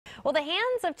Well, the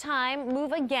hands of time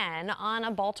move again on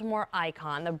a Baltimore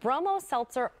icon. The Bromo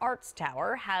Selzer Arts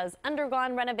Tower has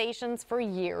undergone renovations for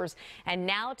years, and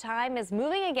now time is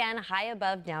moving again high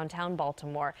above downtown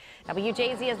Baltimore.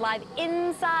 WJZ is live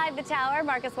inside the tower.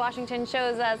 Marcus Washington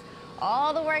shows us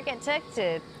all the work it took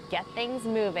to get things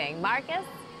moving. Marcus?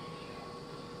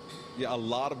 Yeah, a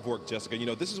lot of work, Jessica. You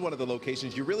know, this is one of the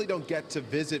locations you really don't get to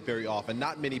visit very often.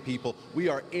 Not many people. We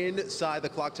are inside the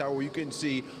clock tower where you can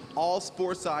see all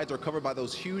four sides are covered by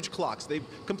those huge clocks. They've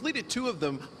completed two of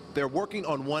them. They're working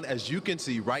on one, as you can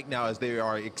see right now, as they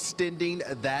are extending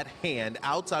that hand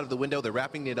outside of the window. They're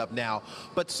wrapping it up now.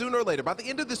 But sooner or later, by the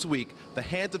end of this week, the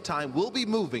hands of time will be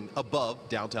moving above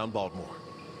downtown Baltimore.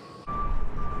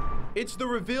 It's the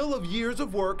reveal of years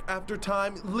of work after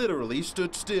time literally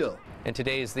stood still. And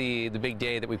today is the big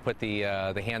day that we put the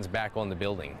hands back on the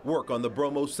building. Work on the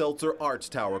Bromo Selzer Arts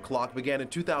Tower clock began in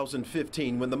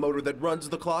 2015 when the motor that runs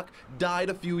the clock died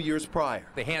a few years prior.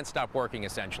 The hands stopped working,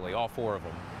 essentially, all four of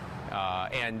them.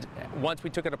 And once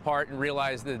we took it apart and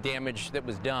realized the damage that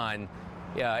was done,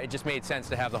 it just made sense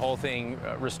to have the whole thing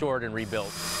restored and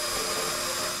rebuilt.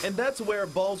 And that's where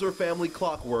Selzer Family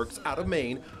Clockworks out of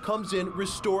Maine comes in,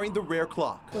 restoring the rare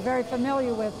clock. We're very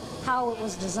familiar with how it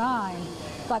was designed,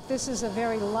 but this is a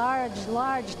very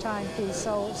large timepiece,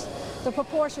 so the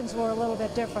proportions were a little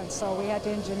bit different, so we had to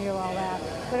engineer all that.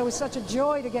 But it was such a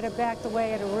joy to get it back the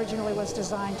way it originally was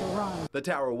designed to run. The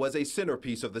tower was a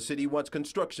centerpiece of the city once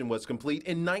construction was complete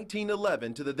in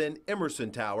 1911 to the then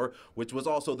Emerson Tower, which was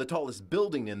also the tallest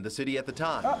building in the city at the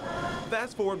time.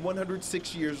 Fast forward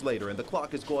 106 years later, and the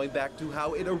clock is going back to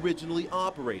how it originally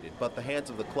operated, but the hands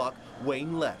of the clock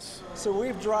weighing less. So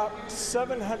we've dropped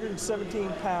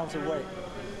 717 pounds of weight.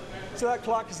 So that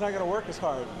clock is not going to work as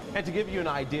hard. And to give you an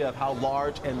idea of how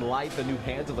large and light the new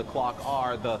hands of the clock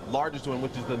are, the largest one,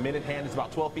 which is the minute hand, is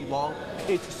about 12 feet long.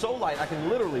 It's so light I can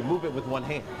literally move it with one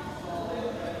hand.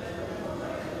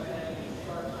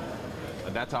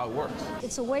 And that's how it works.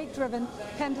 It's a weight-driven,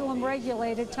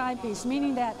 pendulum-regulated timepiece,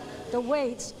 meaning that the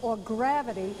weights, or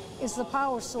gravity, is the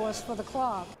power source for the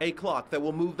clock. A clock that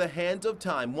will move the hands of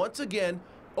time once again,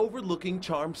 overlooking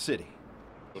Charm City.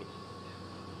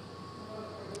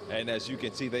 And as you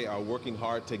can see, they are working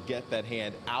hard to get that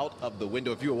hand out of the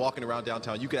window. If you were walking around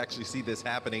downtown, you could actually see this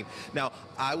happening. Now,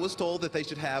 I was told that they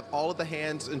should have all of the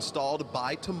hands installed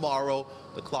by tomorrow.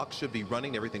 The clock should be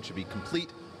running. Everything should be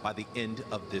complete by the end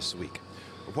of this week.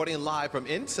 Reporting live from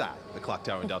inside the clock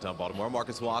tower in downtown Baltimore,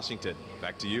 Marcus Washington,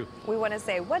 back to you. We want to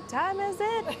say, what time is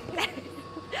it?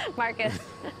 Marcus,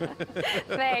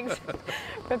 thanks.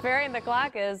 Repairing the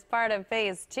clock is part of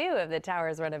phase 2 of the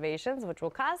tower's renovations, which will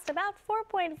cost about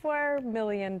 $4.4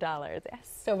 million.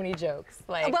 So many jokes.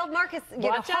 Like, well, Marcus,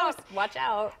 watch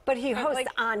out. But he hosts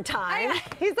on time.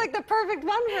 He's like the perfect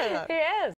one for them. He is.